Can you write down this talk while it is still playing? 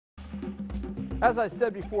As I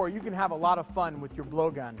said before, you can have a lot of fun with your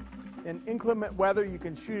blowgun. In inclement weather, you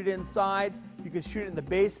can shoot it inside, you can shoot it in the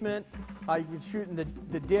basement, you can shoot it in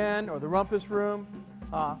the den or the rumpus room.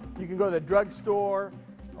 You can go to the drugstore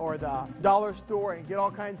or the dollar store and get all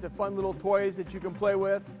kinds of fun little toys that you can play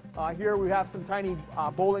with. Here we have some tiny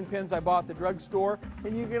bowling pins I bought at the drugstore,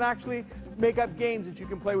 and you can actually make up games that you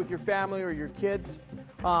can play with your family or your kids.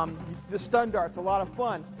 The stun dart's a lot of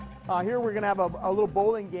fun. Here we're going to have a little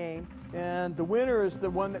bowling game, and the winner is the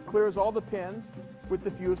one that clears all the pins with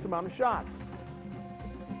the fewest amount of shots.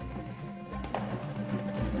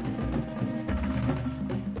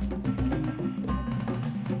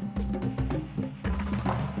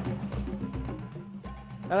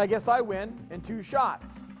 And I guess I win in 2 shots.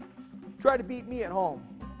 Try to beat me at home.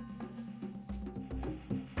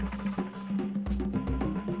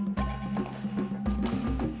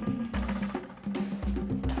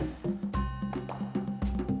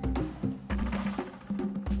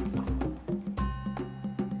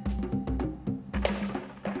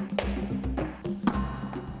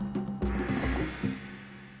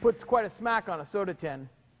 Puts quite a smack on a soda tin.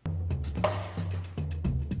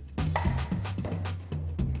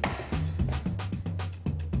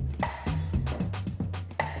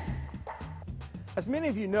 As many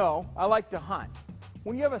of you know, I like to hunt.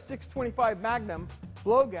 When you have a 625 Magnum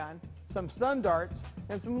blowgun, some stun darts,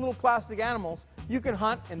 and some little plastic animals, you can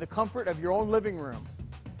hunt in the comfort of your own living room.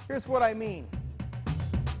 Here's what I mean.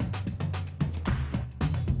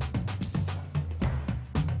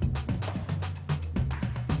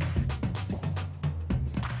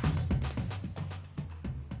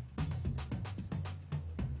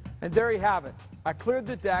 And there you have it. I cleared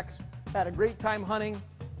the decks, had a great time hunting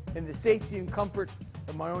in the safety and comfort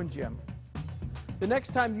of my own gym. The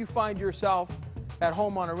next time you find yourself at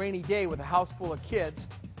home on a rainy day with a house full of kids,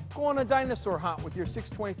 go on a dinosaur hunt with your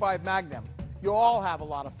 625 Magnum. You'll all have a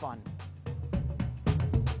lot of fun.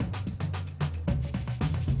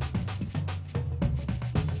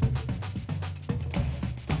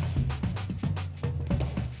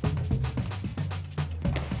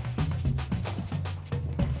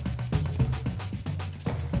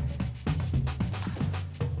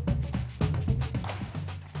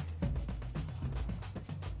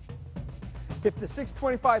 If the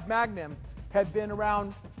 625 Magnum had been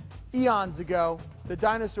around eons ago, the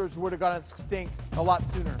dinosaurs would have gone extinct a lot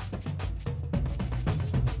sooner.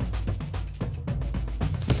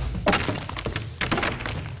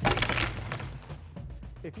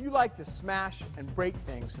 If you like to smash and break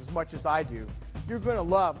things as much as I do, you're going to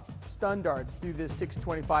love stun darts through this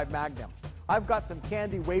 625 Magnum. I've got some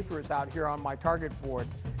candy wafers out here on my target board,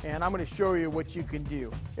 and I'm going to show you what you can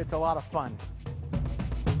do. It's a lot of fun.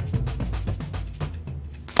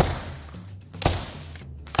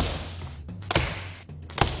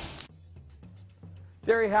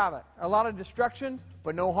 There you have it. A lot of destruction,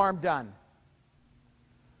 but no harm done.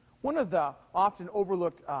 One of the often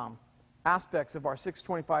overlooked aspects of our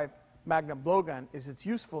 625 Magnum blowgun is its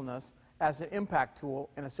usefulness as an impact tool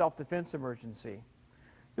in a self-defense emergency.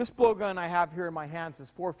 This blowgun I have here in my hands is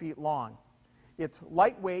 4 feet long. It's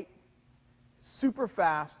lightweight, super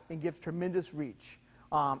fast, and gives tremendous reach.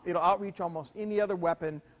 It'll outreach almost any other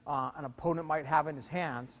weapon an opponent might have in his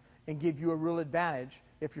hands and give you a real advantage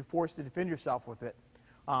if you're forced to defend yourself with it.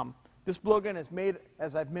 This blowgun is made,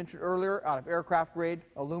 as I've mentioned earlier, out of aircraft-grade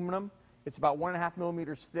aluminum. It's about 1.5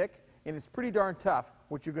 millimeters thick, and it's pretty darn tough,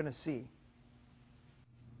 what you're going to see.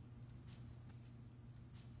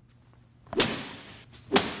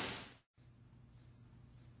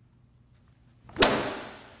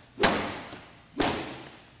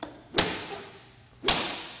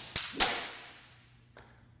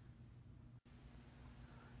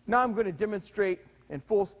 Now I'm going to demonstrate in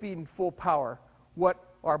full speed and full power what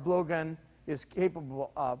our blowgun is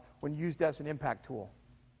capable of when used as an impact tool.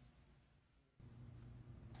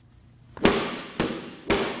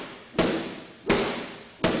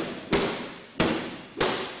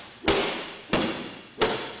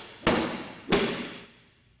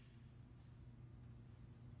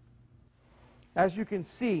 As you can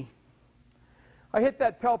see, I hit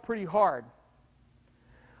that pel pretty hard.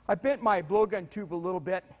 I bent my blowgun tube a little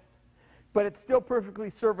bit, but it's still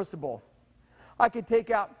perfectly serviceable. I could take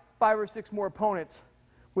out 5 or 6 more opponents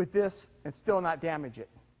with this and still not damage it.